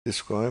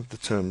Describe the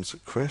terms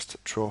crest,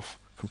 trough,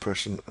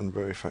 compression and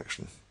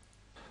rarefaction.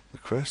 The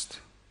crest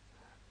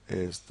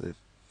is the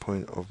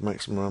point of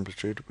maximum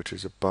amplitude which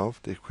is above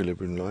the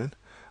equilibrium line,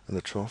 and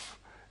the trough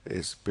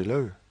is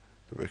below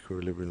the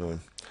equilibrium line.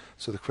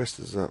 So the crest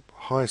is the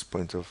highest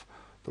point of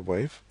the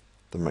wave,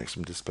 the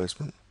maximum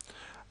displacement,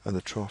 and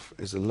the trough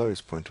is the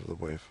lowest point of the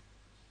wave.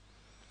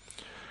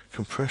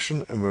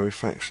 Compression and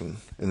rarefaction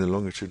in the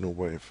longitudinal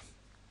wave.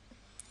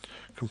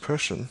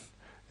 Compression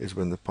is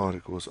when the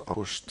particles are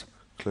pushed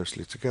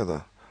closely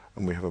together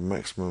and we have a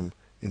maximum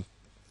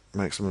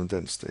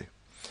density.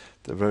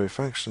 The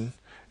rarefaction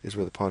is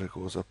where the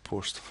particles are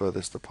pushed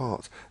furthest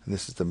apart, and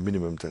this is the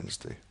minimum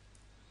density.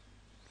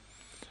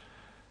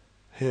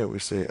 Here we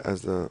see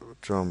as the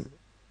drum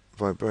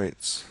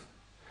vibrates,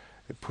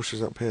 it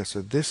pushes up here,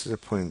 so this is a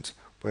point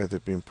where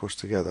they've been pushed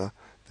together.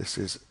 This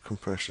is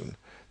compression.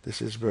 This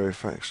is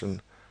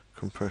rarefaction,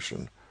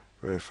 compression,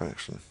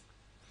 rarefaction.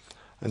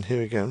 And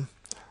here again,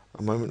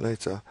 a moment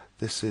later,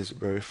 this is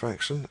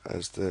rarefaction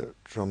as the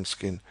drum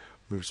skin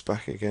moves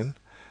back again.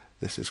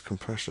 This is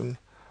compression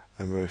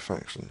and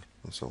rarefaction,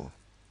 and so on.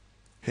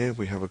 Here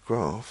we have a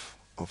graph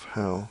of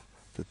how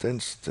the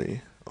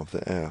density of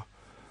the air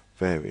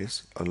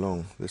varies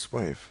along this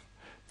wave.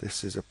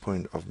 This is a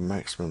point of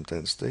maximum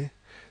density.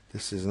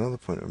 This is another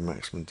point of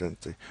maximum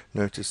density.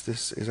 Notice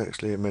this is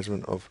actually a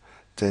measurement of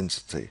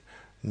density,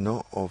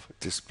 not of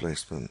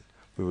displacement.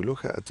 We will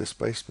look at a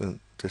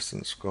displacement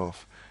distance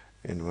graph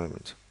in a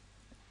moment.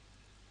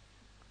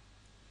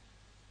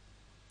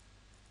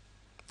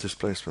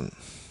 Displacement.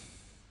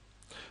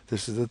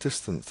 This is the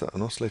distance that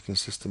an oscillating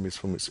system is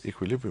from its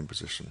equilibrium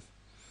position.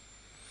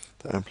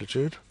 The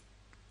amplitude.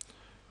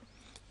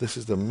 This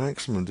is the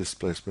maximum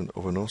displacement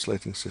of an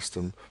oscillating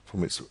system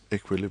from its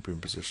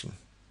equilibrium position.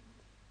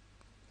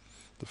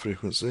 The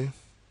frequency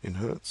in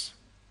Hertz.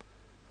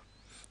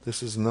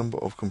 This is the number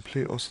of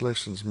complete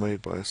oscillations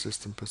made by a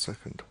system per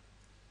second.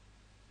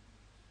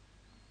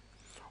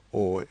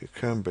 Or it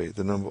can be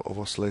the number of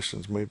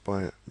oscillations made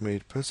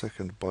per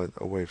second by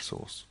a wave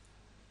source.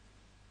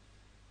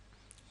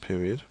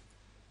 Period.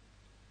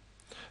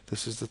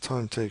 This is the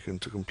time taken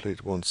to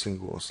complete one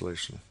single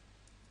oscillation,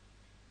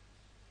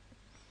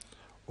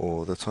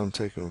 or the time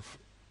taken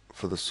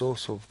for the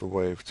source of the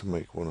wave to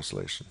make one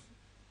oscillation.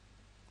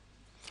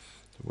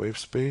 The wave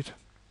speed.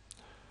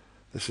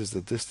 This is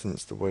the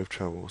distance the wave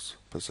travels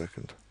per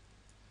second.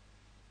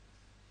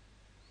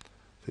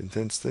 The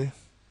intensity.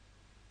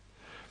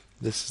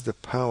 This is the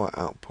power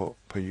output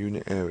per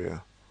unit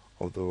area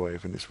of the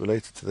wave, and it's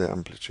related to the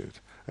amplitude,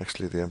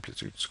 actually the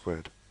amplitude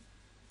squared.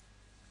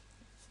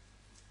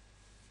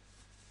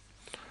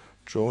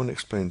 Draw and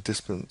explain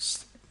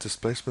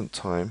displacement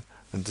time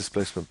and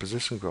displacement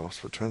position graphs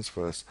for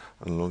transverse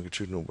and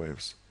longitudinal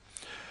waves.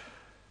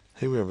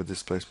 Here we have a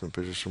displacement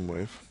position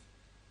wave.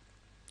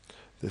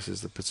 This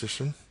is the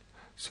position.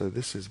 So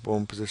this is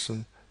one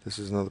position, this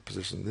is another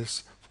position.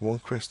 This, from one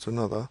crest to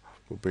another,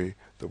 will be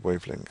the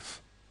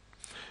wavelength.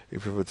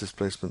 If we have a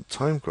displacement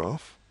time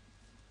graph,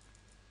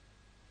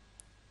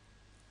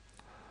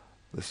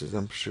 this is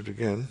amplitude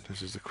again,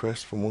 this is the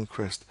crest from one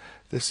crest.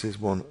 This is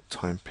one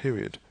time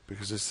period,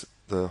 because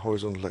the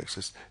horizontal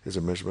axis is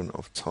a measurement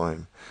of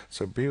time.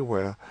 So be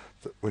aware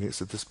that when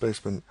it's a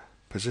displacement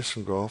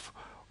position graph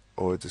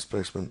or a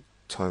displacement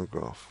time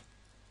graph.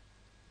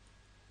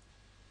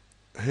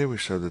 Here we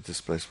show the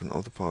displacement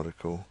of the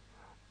particle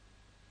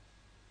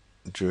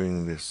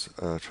during this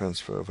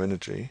transfer of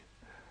energy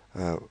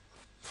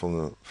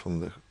from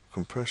the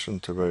compression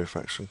to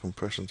rarefaction,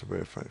 compression to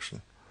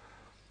rarefaction.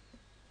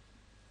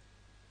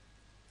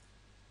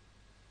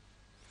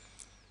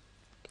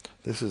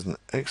 This is an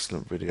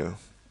excellent video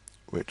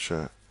which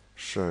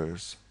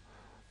shows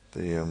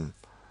the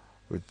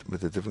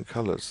with the different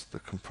colors, the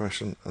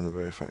compression and the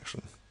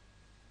rarefaction.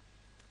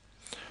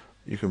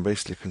 You can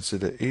basically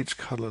consider each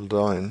color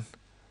line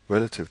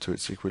relative to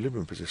its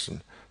equilibrium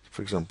position.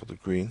 For example, the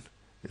green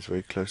is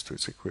very close to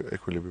its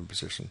equilibrium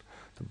position.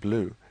 The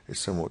blue is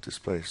somewhat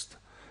displaced.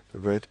 The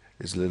red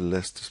is a little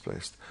less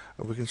displaced.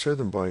 And we can show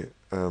them by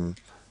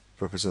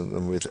representing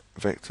them with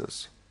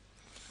vectors.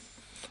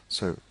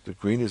 So the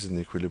green is in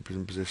the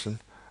equilibrium position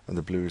and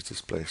the blue is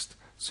displaced.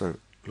 So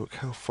look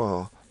how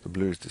far the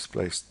blue is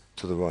displaced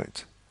to the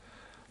right.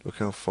 Look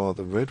how far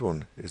the red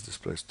one is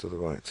displaced to the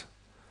right.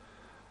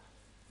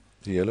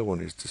 The yellow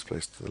one is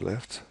displaced to the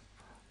left,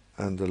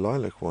 and the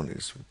lilac one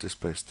is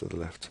displaced to the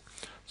left.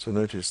 So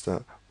notice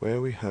that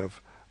where we have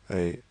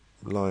a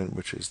line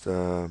which is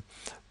the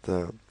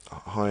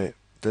high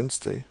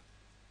density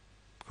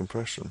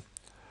compression,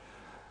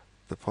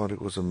 the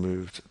particles are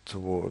moved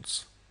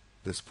towards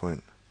this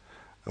point,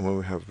 and when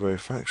we have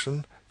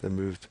rarefaction, they're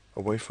moved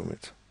away from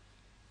it.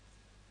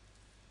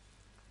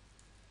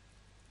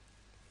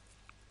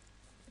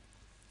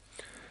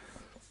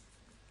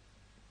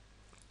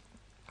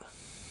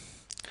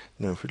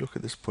 Now if we look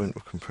at this point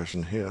of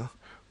compression here,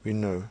 we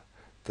know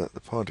that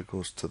the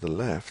particles to the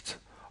left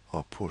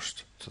are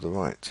pushed to the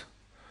right,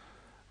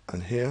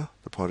 and here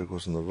the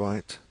particles on the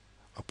right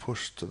are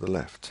pushed to the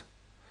left.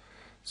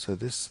 So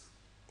this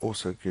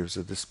also gives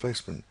a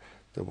displacement.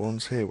 the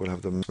ones here will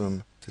have the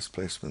maximum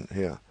displacement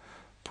here,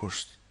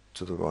 pushed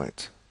to the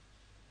right.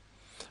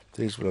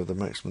 These will have the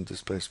maximum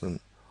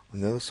displacement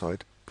on the other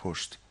side,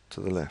 pushed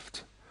to the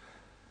left.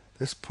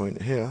 This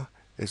point here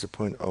is a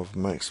point of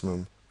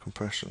maximum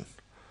compression.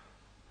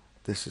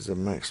 This is a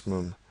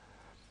maximum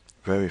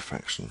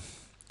rarefaction.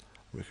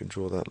 We can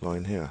draw that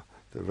line here.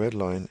 The red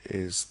line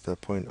is the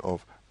point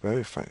of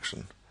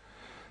rarefaction.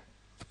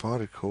 The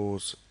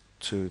particles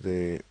to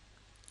the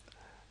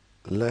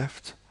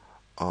left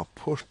are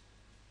pushed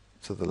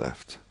to the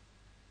left.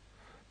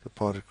 The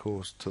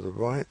particles to the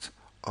right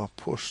are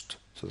pushed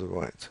to the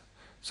right.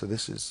 So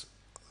this is,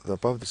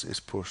 above this is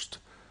pushed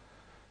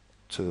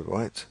to the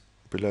right,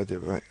 below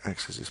the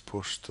axis is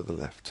pushed to the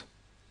left.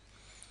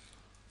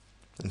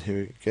 And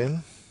here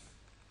again,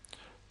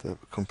 the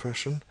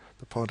compression,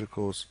 the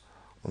particles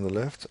on the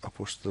left are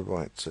pushed to the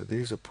right. So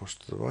these are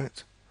pushed to the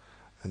right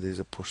and these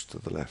are pushed to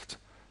the left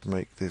to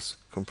make this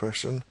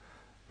compression,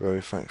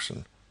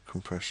 rarefaction,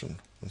 compression,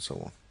 and so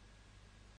on.